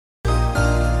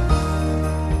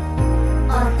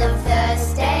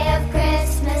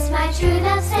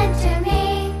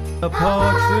A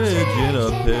partridge in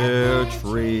a pear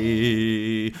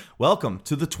tree. Welcome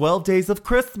to the 12 Days of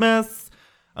Christmas.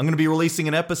 I'm going to be releasing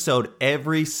an episode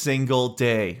every single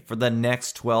day for the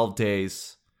next 12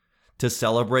 days to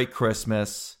celebrate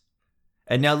Christmas.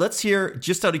 And now let's hear,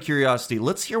 just out of curiosity,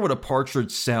 let's hear what a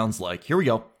partridge sounds like. Here we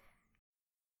go.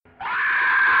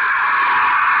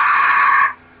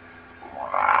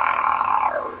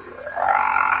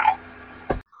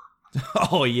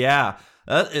 Oh yeah.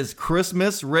 That is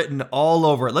Christmas written all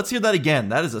over it. Let's hear that again.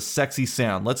 That is a sexy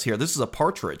sound. Let's hear. This is a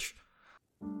partridge.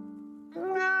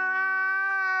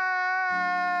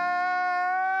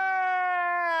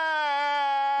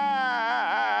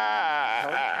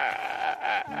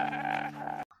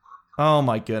 Oh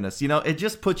my goodness. You know, it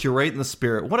just puts you right in the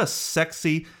spirit. What a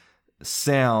sexy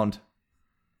sound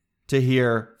to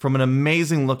hear from an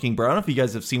amazing looking bird. I don't know if you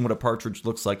guys have seen what a partridge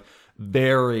looks like.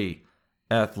 Very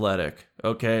athletic,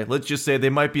 okay? Let's just say they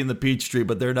might be in the peach tree,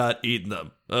 but they're not eating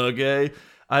them, okay?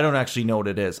 I don't actually know what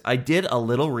it is. I did a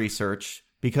little research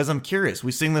because I'm curious.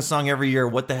 We sing this song every year.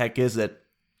 What the heck is it?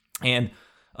 And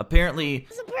apparently,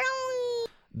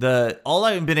 all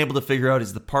I've been able to figure out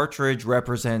is the partridge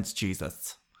represents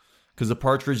Jesus. Because the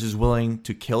partridge is willing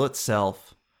to kill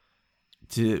itself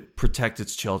to protect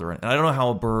its children. And I don't know how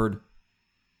a bird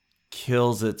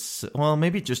kills well,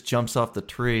 maybe it just jumps off the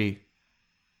tree.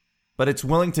 But it's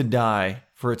willing to die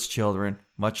for its children,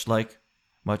 much like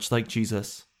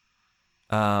Jesus.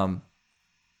 But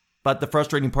the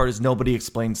frustrating part is nobody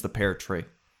explains the pear tree.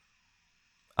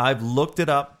 I've looked it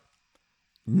up.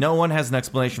 No one has an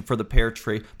explanation for the pear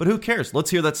tree. But who cares? Let's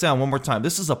hear that sound one more time.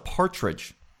 This is a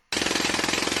partridge.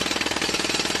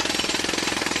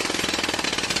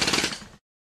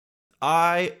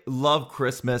 I love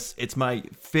Christmas. It's my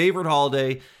favorite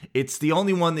holiday. It's the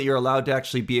only one that you're allowed to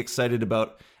actually be excited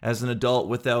about as an adult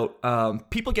without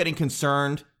people getting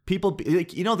concerned. People,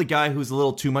 you know, the guy who's a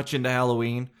little too much into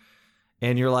Halloween,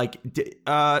 and you're like,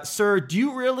 sir, are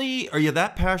you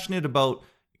that passionate about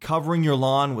covering your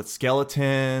lawn with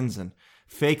skeletons and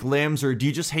fake limbs, or do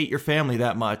you just hate your family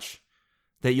that much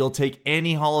that you'll take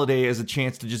any holiday as a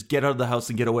chance to just get out of the house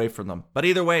and get away from them? But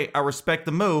either way, I respect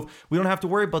the move. We don't have to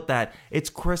worry about that. It's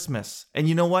Christmas. And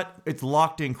you know what? It's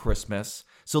locked in Christmas.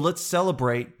 So let's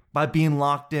celebrate by being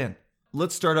locked in.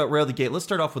 Let's start out right out the gate. Let's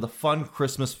start off with a fun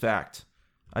Christmas fact.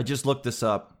 I just looked this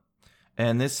up.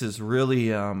 And this is really,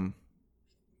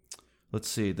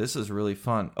 this is really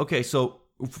fun. Okay, so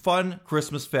fun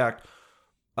Christmas fact.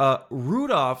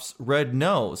 Rudolph's red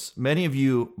nose. Many of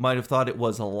you might have thought it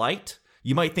was a light.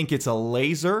 You might think it's a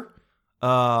laser.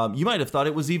 You might have thought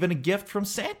it was even a gift from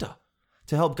Santa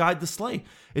to help guide the sleigh.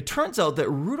 It turns out that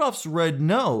Rudolph's red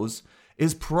nose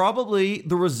is probably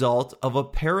the result of a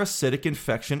parasitic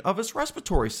infection of his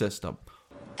respiratory system.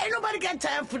 Ain't nobody got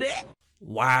time for that.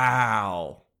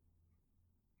 Wow.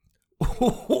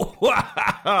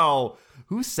 Wow.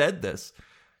 Who said this?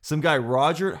 Some guy,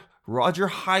 Roger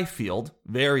Highfield,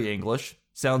 very English,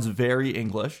 sounds very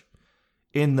English,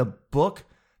 in the book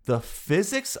The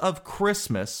Physics of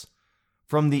Christmas,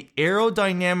 from the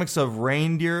aerodynamics of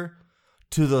reindeer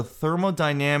to the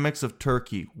thermodynamics of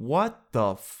turkey. What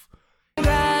the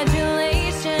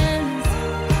Congratulations,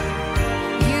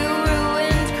 you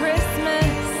ruined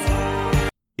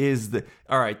Christmas.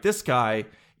 All right, this guy,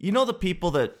 you know the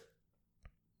people that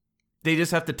they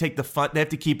just have to take the fun, they have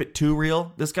to keep it too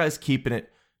real? This guy's keeping it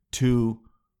too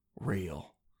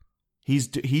real.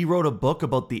 He wrote a book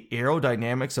about the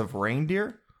aerodynamics of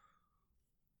reindeer.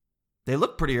 They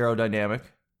look pretty aerodynamic,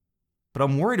 but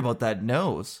I'm worried about that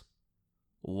nose.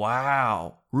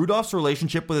 Wow. Rudolph's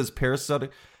relationship with his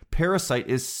parasite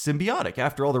is symbiotic.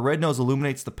 After all, the red nose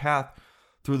illuminates the path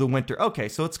through the winter. Okay,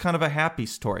 so it's kind of a happy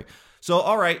story. So,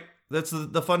 all right, that's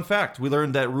the fun fact. We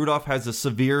learned that Rudolph has a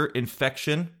severe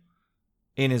infection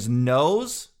in his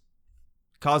nose,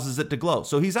 causes it to glow.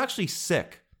 So he's actually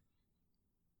sick.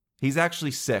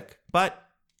 But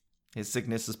his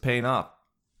sickness is paying off.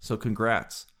 So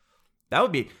congrats. That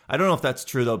would be, I don't know if that's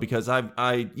true though, because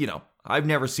I've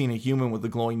never seen a human with a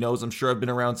glowing nose. I'm sure I've been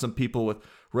around some people with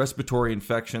respiratory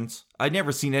infections. I've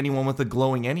never seen anyone with a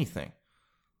glowing anything.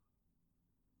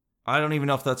 I don't even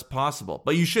know if that's possible.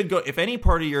 But you should go, if any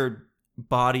part of your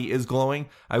body is glowing,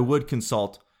 I would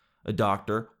consult a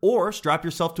doctor or strap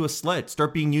yourself to a sled.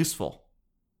 Start being useful.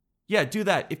 Yeah, do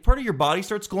that. If part of your body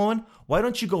starts glowing, why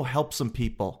don't you go help some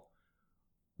people?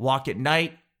 Walk at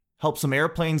night, help some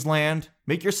airplanes land,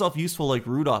 make yourself useful like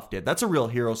Rudolph did. That's a real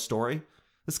hero story.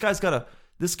 This guy's got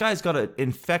an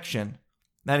infection.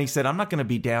 And he said, I'm not going to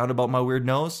be down about my weird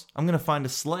nose. I'm going to find a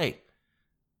sleigh.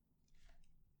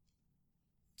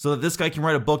 So that this guy can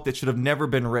write a book that should have never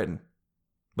been written.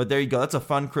 But there you go. That's a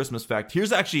fun Christmas fact.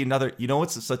 Here's actually another, you know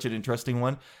what's such an interesting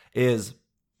one? Is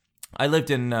I lived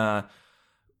in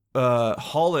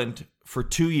Holland for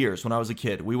 2 years when I was a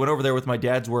kid. We went over there with my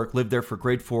dad's work, lived there for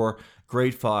grade 4,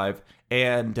 grade 5.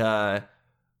 And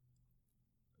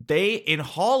in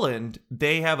Holland,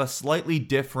 they have a slightly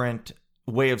different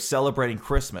way of celebrating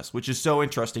Christmas, which is so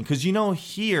interesting. Because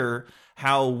here,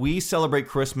 how we celebrate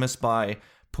Christmas by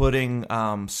putting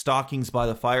stockings by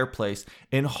the fireplace.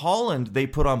 In Holland, they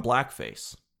put on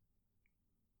blackface.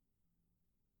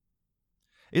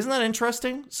 Isn't that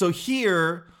interesting? So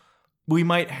here, we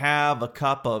might have a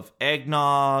cup of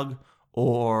eggnog,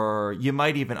 or you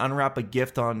might even unwrap a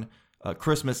gift on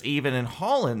Christmas Eve. And in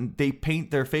Holland, they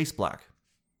paint their face black.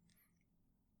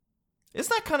 Isn't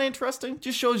that kind of interesting?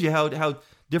 Just shows you how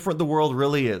different the world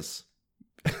really is.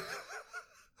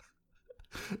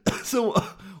 So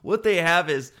what they have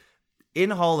is, in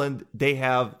Holland, they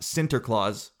have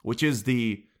Sinterklaas, which is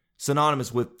the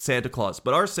synonymous with Santa Claus.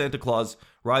 But our Santa Claus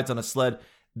rides on a sled.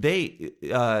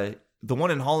 The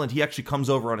one in Holland, he actually comes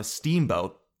over on a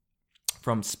steamboat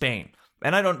from Spain.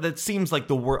 And that seems like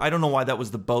the word. I don't know why that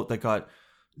was the boat that got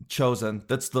chosen.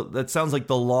 That sounds like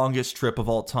the longest trip of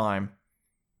all time.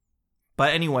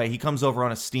 But anyway, he comes over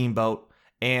on a steamboat,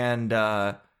 and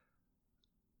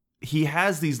he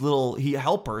has these little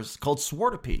helpers called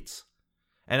Zwartepiets.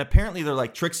 And apparently they're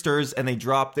like tricksters, and they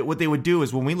drop that. What they would do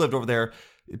is, when we lived over there,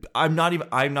 I'm not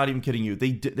even kidding you.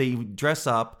 They dress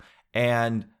up,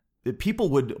 and people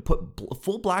would put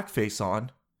full blackface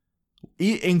on,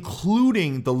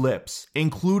 including the lips,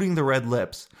 including the red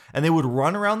lips, and they would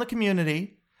run around the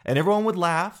community, and everyone would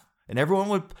laugh, and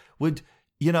everyone would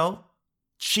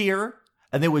cheer.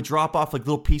 And they would drop off like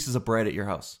little pieces of bread at your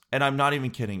house. And I'm not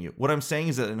even kidding you. What I'm saying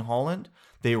is that in Holland,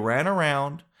 they ran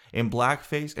around in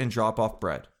blackface and drop off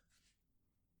bread.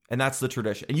 And that's the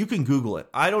tradition. And you can Google it.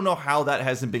 I don't know how that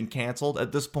hasn't been canceled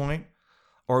at this point.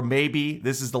 Or maybe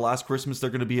this is the last Christmas they're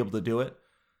going to be able to do it.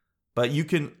 But you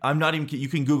can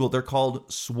Google. They're called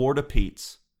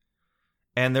Zwartepiets.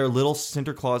 And they're little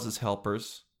Sinterklaas's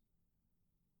helpers.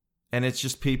 And it's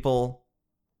just people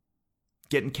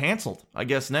getting canceled, I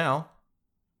guess, now.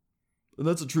 And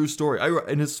that's a true story.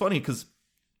 And it's funny because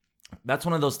that's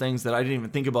one of those things that I didn't even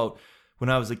think about when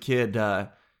I was a kid.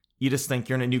 You just think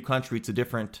you're in a new country. It's a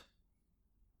different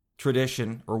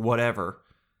tradition or whatever.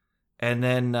 And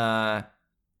then and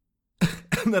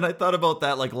then I thought about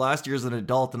that like last year as an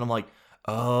adult. And I'm like,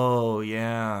 oh,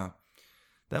 yeah.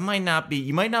 That might not be.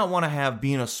 You might not want to have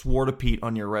being a Zwartepiet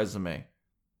on your resume.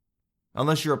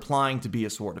 Unless you're applying to be a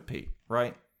Zwartepiet,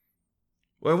 right?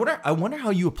 Well, I wonder how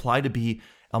you apply to be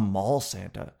a mall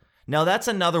Santa. Now, that's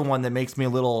another one that makes me a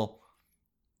little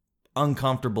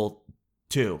uncomfortable,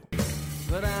 too.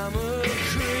 But I'm a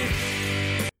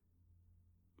creep.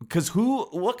 Because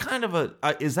what kind of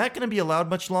is that going to be allowed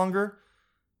much longer?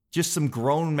 Just some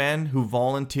grown men who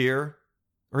volunteer,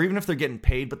 or even if they're getting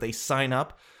paid, but they sign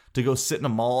up to go sit in a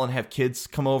mall and have kids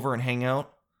come over and hang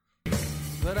out?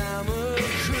 But I'm a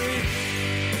creep.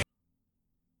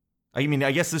 I mean,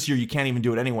 I guess this year you can't even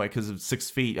do it anyway because of 6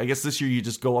 feet. I guess this year you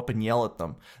just go up and yell at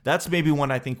them. That's maybe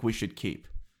one I think we should keep.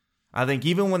 I think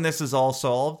even when this is all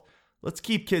solved, let's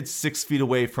keep kids 6 feet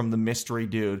away from the mystery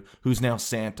dude who's now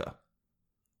Santa.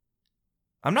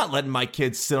 I'm not letting my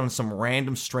kids sit on some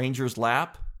random stranger's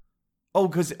lap.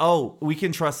 We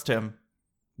can trust him.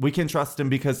 We can trust him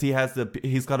because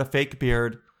he's got a fake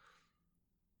beard.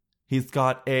 He's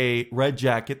got a red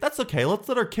jacket. That's okay. Let's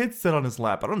let our kids sit on his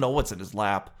lap. I don't know what's in his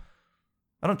lap.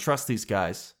 I don't trust these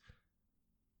guys.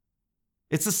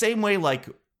 It's the same way like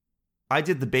I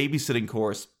did the babysitting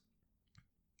course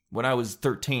when I was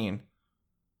 13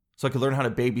 so I could learn how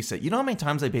to babysit. You know how many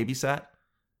times I babysat?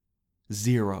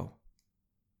 0.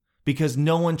 Because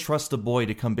no one trusts a boy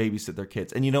to come babysit their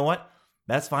kids. And you know what?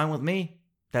 That's fine with me.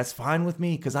 That's fine with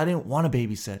me because I didn't want to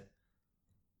babysit.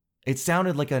 It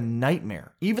sounded like a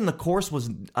nightmare. Even the course was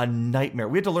a nightmare.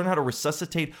 We had to learn how to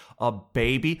resuscitate a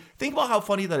baby. Think about how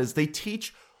funny that is. They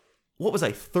teach,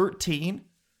 13?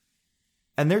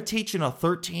 And they're teaching a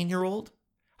 13-year-old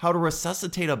how to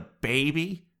resuscitate a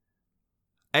baby?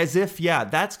 As if, yeah,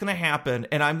 that's going to happen,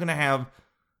 and I'm going to have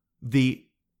the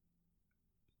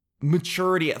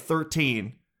maturity at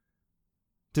 13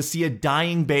 to see a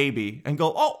dying baby and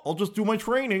go, oh, I'll just do my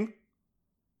training.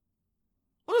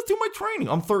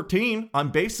 I'm 13. I'm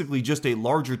basically just a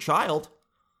larger child.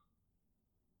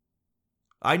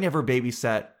 I never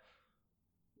babysat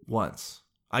once.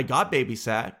 I got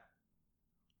babysat,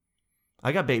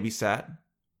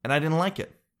 and I didn't like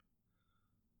it.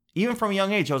 Even from a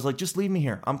young age, I was like, just leave me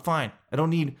here. I'm fine. I don't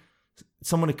need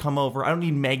someone to come over. I don't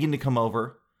need Megan to come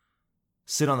over,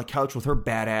 sit on the couch with her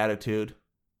bad attitude.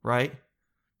 right?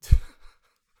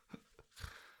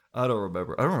 I don't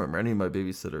remember any of my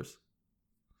babysitters.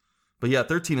 But yeah,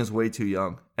 13 is way too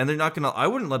young. And they're not going to, I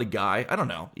wouldn't let a guy, I don't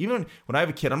know. Even when I have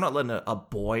a kid, I'm not letting a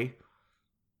boy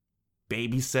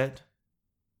babysit.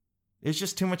 It's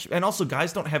just too much. And also,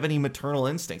 guys don't have any maternal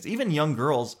instincts. Even young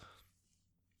girls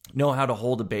know how to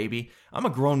hold a baby. I'm a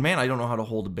grown man. I don't know how to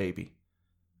hold a baby.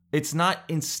 It's not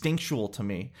instinctual to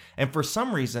me. And for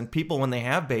some reason, people, when they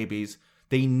have babies,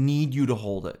 they need you to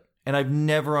hold it. And I've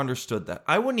never understood that.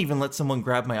 I wouldn't even let someone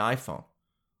grab my iPhone.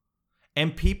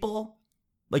 And people,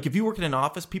 like if you work in an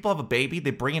office, people have a baby,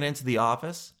 they bring it into the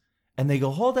office, and they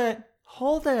go, hold it.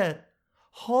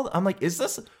 I'm like,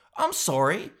 I'm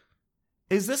sorry.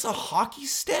 Is this a hockey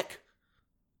stick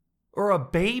or a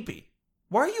baby?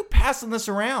 Why are you passing this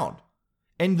around?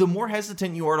 And the more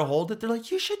hesitant you are to hold it, they're like,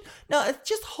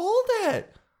 just hold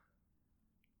it.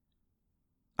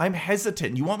 I'm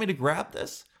hesitant. You want me to grab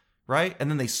this? Right? And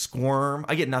then they squirm.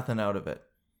 I get nothing out of it.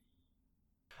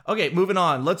 Okay, moving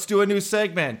on. Let's do a new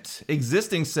segment.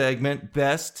 Existing segment,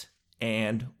 Best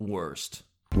and Worst.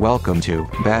 Welcome to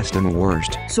Best and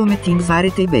Worst. Zometeen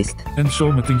waren de best. En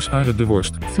zometeen waren de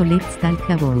worst. So let's talk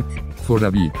about. Voor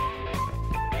Dabi.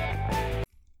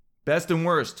 Best and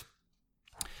Worst.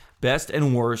 Best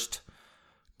and Worst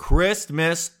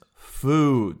Christmas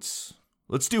foods.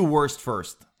 Let's do worst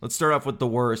first. Let's start off with the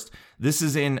worst. This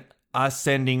is in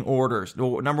ascending orders.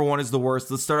 Number 1 is the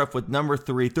worst. Let's start off with number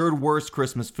 3. Third worst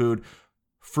Christmas food,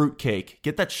 fruitcake.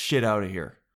 Get that shit out of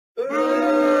here.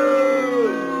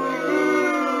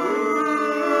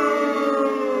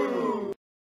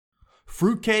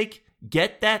 Fruitcake,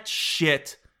 get that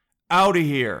shit out of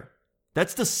here.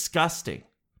 That's disgusting.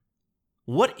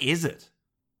 What is it?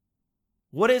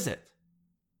 What is it?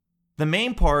 The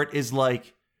main part is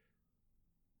like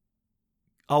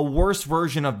a worse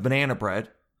version of banana bread.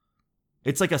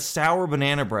 It's like a sour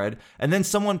banana bread. And then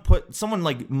someone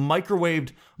like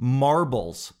microwaved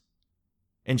marbles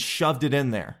and shoved it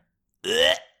in there.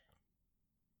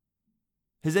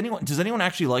 Does anyone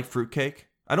actually like fruitcake?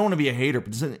 I don't want to be a hater,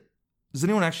 but does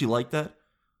anyone actually like that?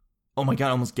 Oh my God,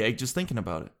 I almost gagged just thinking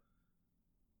about it.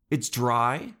 It's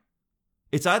dry.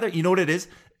 It's either, you know what it is?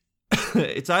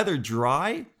 It's either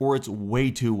dry or it's way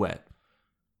too wet.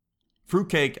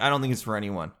 Fruitcake, I don't think it's for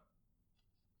anyone.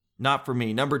 Not for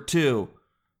me. Number 2,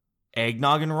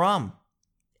 eggnog and rum.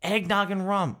 Eggnog and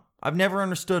rum. I've never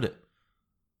understood it.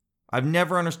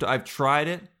 I've tried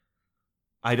it.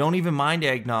 I don't even mind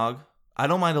eggnog. I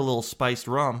don't mind a little spiced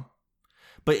rum.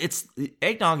 But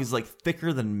eggnog is like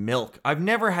thicker than milk. I've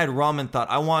never had rum and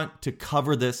thought, I want to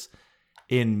cover this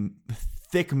in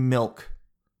thick milk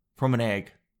from an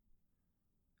egg.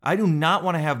 I do not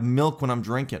want to have milk when I'm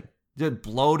drinking.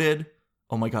 Bloated.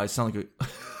 Oh my God, I sound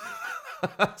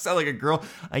like a girl.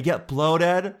 I get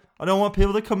bloated. I don't want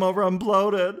people to come over. I'm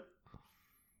bloated.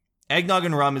 Eggnog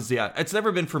and rum is, it's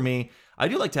never been for me. I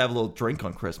do like to have a little drink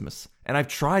on Christmas. And I've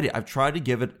tried it. I've tried to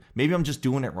give it. Maybe I'm just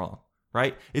doing it wrong,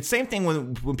 right? It's same thing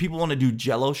when people want to do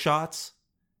Jell-O shots.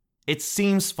 It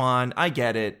seems fun. I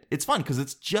get it. It's fun because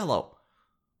it's Jell-O.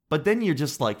 But then you're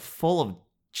just like full of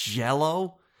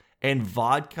Jell-O and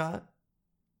vodka.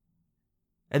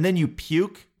 And then you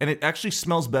puke, and it actually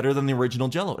smells better than the original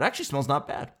Jell-O. It actually smells not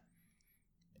bad.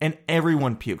 And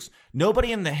everyone pukes.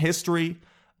 Nobody in the history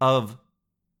of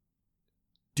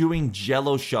doing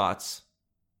Jell-O shots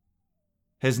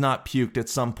has not puked at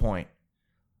some point.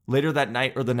 Later that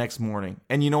night or the next morning.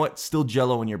 And you know what? Still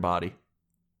Jell-O in your body.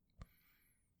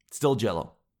 Still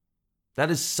Jell-O. That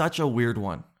is such a weird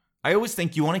one. I always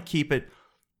think you want to keep it.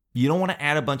 You don't want to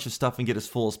add a bunch of stuff and get as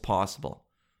full as possible.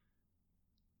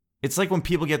 It's like when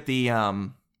people get the,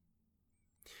 I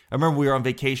remember we were on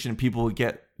vacation and people would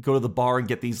go to the bar and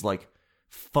get these like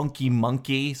funky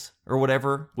monkeys or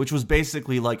whatever, which was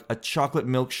basically like a chocolate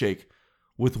milkshake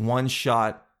with one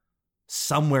shot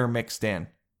somewhere mixed in.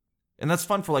 And that's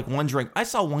fun for like one drink. I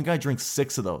saw one guy drink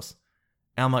 6 of those.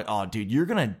 And I'm like, oh dude, you're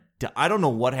going to, I don't know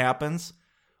what happens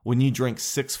when you drink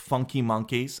 6 funky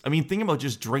monkeys. I mean, think about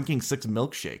just drinking 6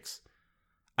 milkshakes.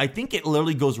 I think it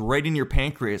literally goes right in your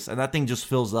pancreas and that thing just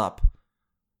fills up.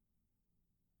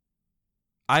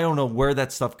 I don't know where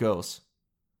that stuff goes.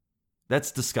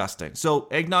 That's disgusting. So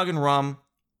eggnog and rum,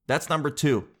 that's number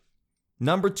 2.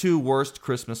 Number 2 worst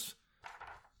Christmas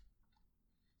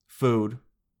food.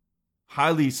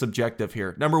 Highly subjective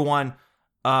here. Number 1,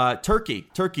 turkey.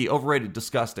 Turkey, overrated,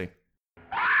 disgusting.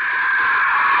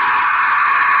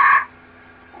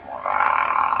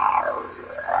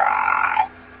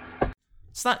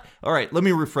 It's not, all right, let me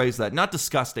rephrase that. Not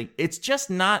disgusting. It's just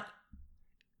not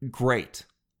great.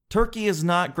 Turkey is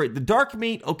not great. The dark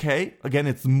meat, okay. Again,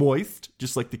 it's moist,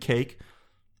 just like the cake.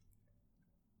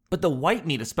 But the white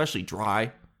meat, especially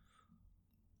dry.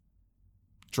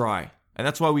 Dry. And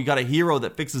that's why we got a hero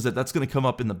that fixes it. That's going to come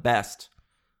up in the best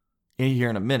in here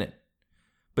in a minute.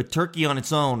 But turkey on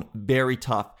its own, very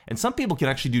tough. And some people can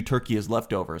actually do turkey as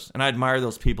leftovers. And I admire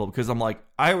those people because I'm like,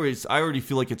 I already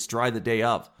feel like it's dry the day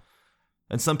of.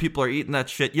 And some people are eating that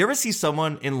shit. You ever see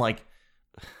someone in like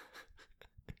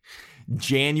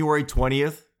January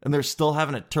 20th and they're still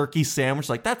having a turkey sandwich?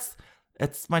 Like, that's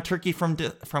my turkey from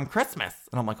Christmas.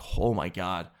 And I'm like, oh my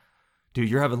God. Dude,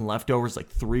 you're having leftovers like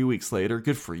 3 weeks later.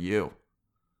 Good for you.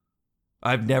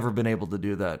 I've never been able to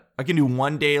do that. I can do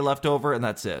 1 day leftover and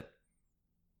that's it.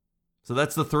 So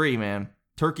that's the 3, man.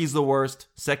 Turkey's the worst.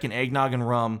 2nd, eggnog and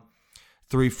rum.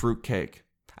 3, fruitcake.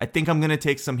 I think I'm going to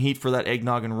take some heat for that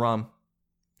eggnog and rum.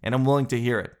 And I'm willing to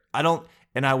hear it.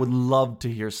 I would love to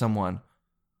hear someone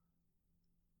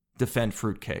defend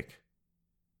fruitcake.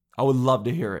 I would love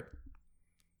to hear it.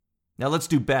 Now let's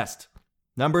do best.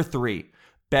 Number 3,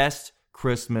 best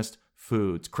Christmas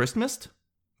foods. Christmas?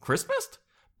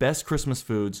 Best Christmas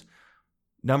foods.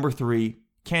 Number 3,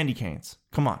 candy canes.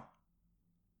 Come on.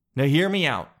 Now hear me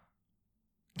out.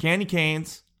 Candy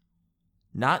canes,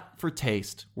 not for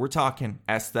taste. We're talking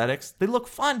aesthetics. They look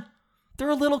fun. They're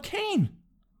a little cane.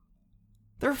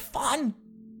 They're fun.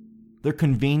 They're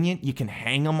convenient. You can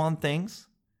hang them on things.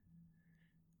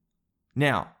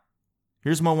 Now,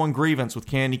 here's my one grievance with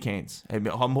candy canes. I'm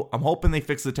hoping they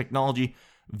fix the technology.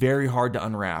 Very hard to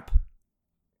unwrap.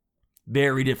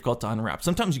 Very difficult to unwrap.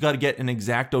 Sometimes you got to get an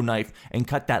X-Acto knife and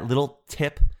cut that little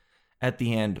tip at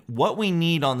the end. What we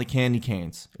need on the candy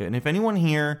canes, and if anyone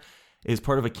here is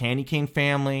part of a candy cane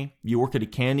family, you work at a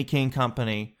candy cane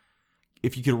company,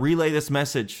 if you could relay this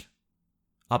message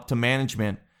up to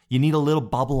management, you need a little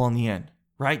bubble on the end,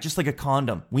 right? Just like a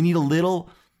condom. We need a little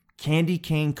candy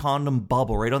cane condom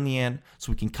bubble right on the end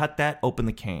so we can cut that, open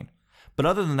the cane. But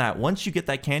other than that, once you get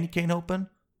that candy cane open,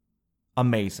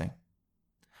 amazing.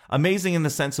 Amazing in the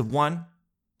sense of, one,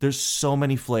 there's so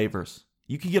many flavors.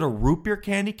 You can get a root beer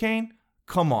candy cane?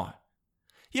 Come on.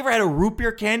 You ever had a root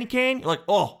beer candy cane? You're like,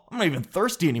 oh, I'm not even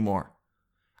thirsty anymore.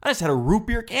 I just had a root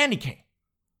beer candy cane.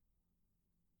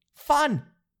 Fun.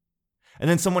 And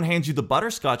then someone hands you the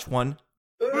butterscotch one.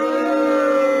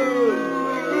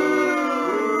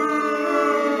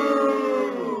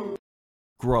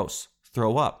 Gross.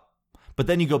 Throw up. But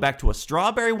then you go back to a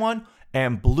strawberry one,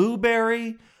 and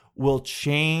blueberry will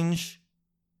change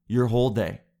your whole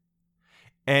day.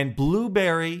 And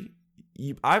blueberry,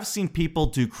 I've seen people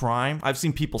do crime. I've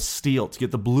seen people steal to get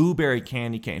the blueberry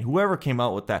candy cane. Whoever came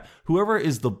out with that, whoever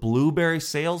is the blueberry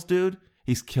sales dude,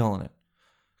 he's killing it.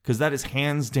 Because that is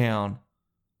hands down,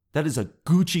 that is a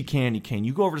Gucci candy cane.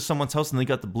 You go over to someone's house and they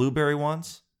got the blueberry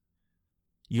ones.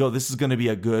 You go, this is going to be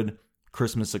a good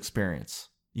Christmas experience.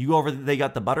 You go over, they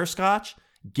got the butterscotch.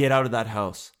 Get out of that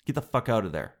house. Get the fuck out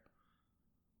of there.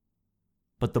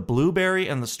 But the blueberry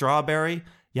and the strawberry,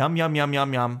 yum, yum, yum,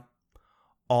 yum, yum,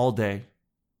 all day.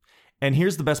 And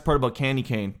here's the best part about candy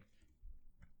cane.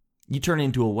 You turn it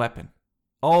into a weapon.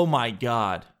 Oh my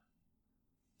God.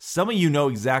 Some of you know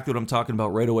exactly what I'm talking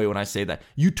about right away when I say that.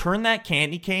 You turn that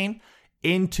candy cane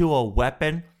into a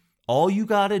weapon. All you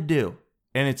got to do,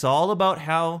 and it's all about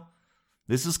how,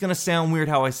 this is going to sound weird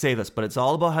how I say this, but it's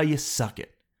all about how you suck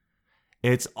it.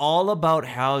 It's all about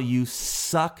how you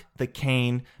suck the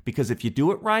cane, because if you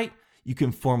do it right, you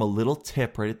can form a little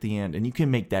tip right at the end, and you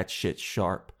can make that shit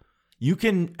sharp. You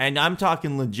can, and I'm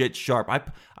talking legit sharp.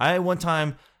 I one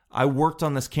time, I worked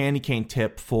on this candy cane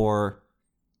tip for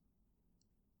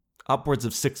upwards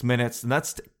of 6 minutes, and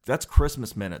that's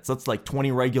Christmas minutes. That's like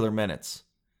 20 regular minutes.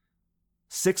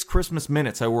 6 Christmas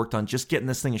minutes I worked on just getting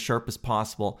this thing as sharp as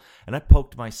possible, and I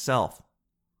poked myself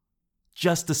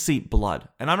just to see blood.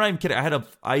 And I'm not even kidding.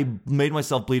 I made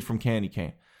myself bleed from candy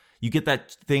cane. You get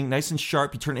that thing nice and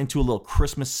sharp, you turn it into a little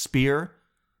Christmas spear,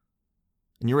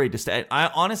 and you're ready to stay. I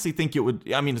honestly think it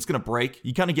would, I mean, it's going to break.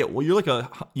 You kind of get, well, you're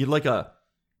like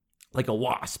a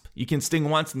wasp. You can sting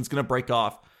once and it's going to break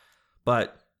off.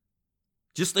 But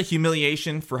just the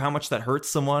humiliation for how much that hurts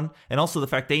someone, and also the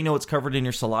fact they know it's covered in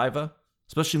your saliva,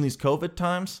 especially in these COVID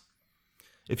times.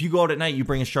 If you go out at night, you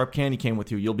bring a sharp candy cane with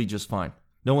you, you'll be just fine.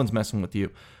 No one's messing with you.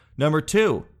 Number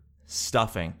 2,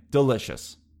 stuffing.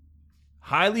 Delicious.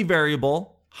 Highly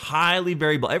variable.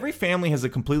 Every family has a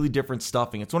completely different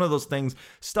stuffing. It's one of those things.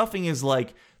 Stuffing is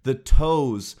like the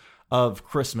toes of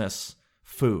Christmas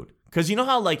food. Because you know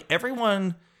how like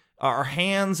everyone, our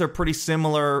hands are pretty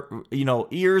similar, you know,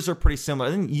 ears are pretty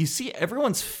similar. And you see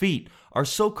everyone's feet are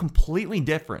so completely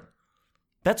different.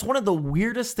 That's one of the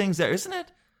weirdest things there, isn't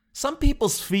it? Some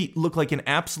people's feet look like an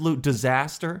absolute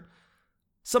disaster.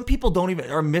 Some people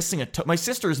are missing a toe. My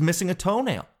sister is missing a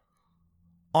toenail.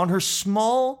 On her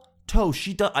small toe,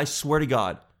 I swear to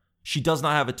God, she does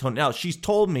not have a toenail. Now, she's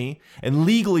told me, and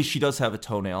legally she does have a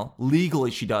toenail.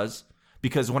 Legally she does.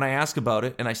 Because when I ask about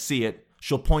it and I see it,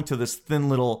 she'll point to this thin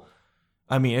little,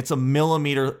 it's a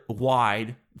millimeter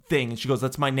wide thing. And she goes,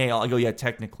 that's my nail. I go, yeah,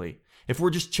 technically. If we're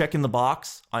just checking the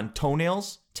box on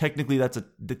toenails, technically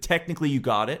technically you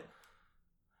got it.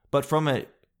 But from an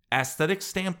aesthetic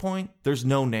standpoint, there's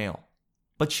no nail.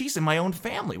 But she's in my own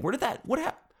family. What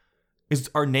happened?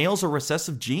 Are nails a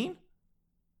recessive gene?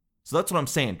 So that's what I'm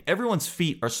saying. Everyone's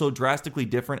feet are so drastically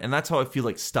different, and that's how I feel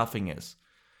like stuffing is.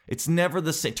 It's never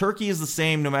the same. Turkey is the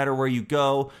same no matter where you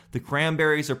go. The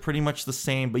cranberries are pretty much the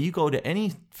same, but you go to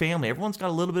any family, everyone's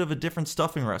got a little bit of a different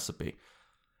stuffing recipe.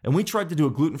 And we tried to do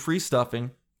a gluten-free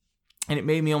stuffing, and it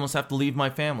made me almost have to leave my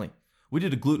family. We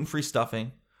did a gluten-free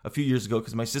stuffing a few years ago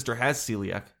because my sister has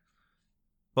celiac,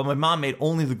 but my mom made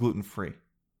only the gluten-free.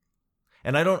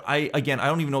 And I don't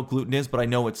even know what gluten is, but I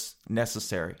know it's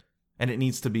necessary and it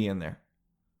needs to be in there.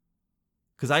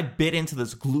 Because I bit into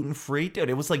this gluten-free, dude,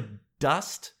 it was like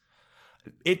dust.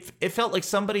 It felt like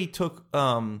somebody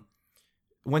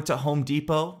went to Home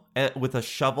Depot with a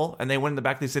shovel and they went in the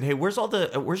back. They said, hey,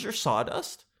 where's your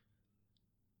sawdust?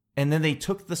 And then they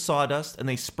took the sawdust and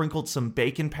they sprinkled some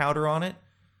bacon powder on it,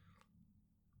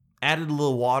 added a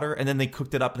little water, and then they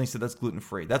cooked it up and they said, that's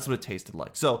gluten-free. That's what it tasted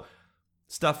like. So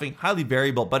stuffing, highly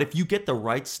variable, but if you get the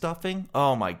right stuffing,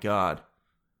 oh my God.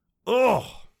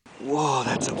 Oh. Whoa,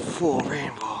 that's a full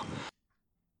rainbow.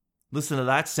 Listen to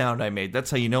that sound I made.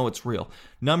 That's how you know it's real.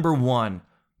 Number 1,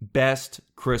 best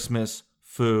Christmas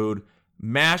food,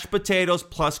 mashed potatoes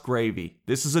plus gravy.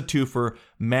 This is a twofer,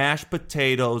 mashed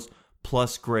potatoes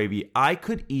plus gravy. I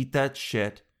could eat that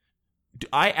shit.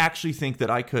 I actually think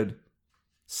that I could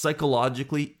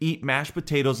psychologically eat mashed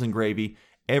potatoes and gravy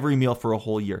every meal for a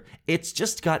whole year. It's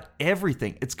just got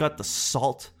everything. It's got the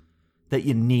salt that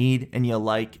you need and you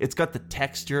like. It's got the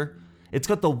texture. It's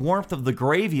got the warmth of the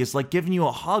gravy. It's like giving you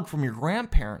a hug from your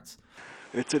grandparents.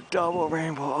 It's a double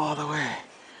rainbow all the way.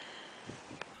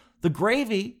 The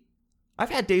gravy, I've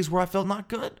had days where I felt not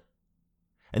good.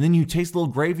 And then you taste a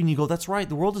little gravy and you go, that's right,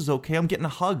 the world is okay. I'm getting a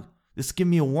hug. This is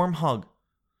giving me a warm hug.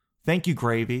 Thank you,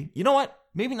 gravy. You know what?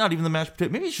 Maybe not even the mashed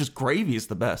potato. Maybe it's just gravy is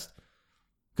the best.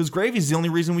 Because gravy is the only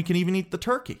reason we can even eat the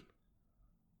turkey.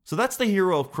 So that's the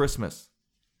hero of Christmas.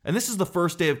 And this is the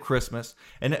first day of Christmas.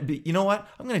 And you know what?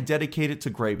 I'm going to dedicate it to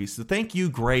gravy. So thank you,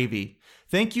 gravy.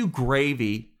 Thank you,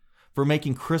 gravy, for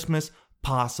making Christmas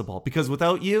possible. Because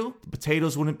without you, the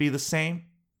potatoes wouldn't be the same.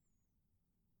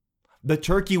 The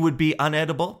turkey would be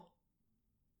unedible.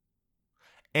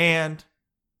 And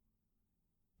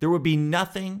there would be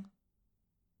nothing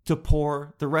to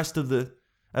pour the rest of the...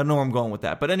 I don't know where I'm going with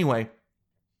that. But anyway,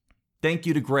 thank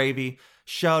you to gravy.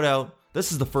 Shout out.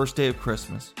 This is the first day of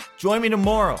Christmas. Join me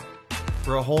tomorrow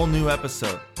for a whole new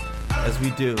episode as we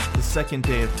do the second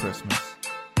day of Christmas.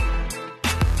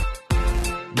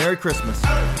 Merry Christmas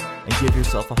and give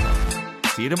yourself a hug.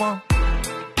 See you tomorrow.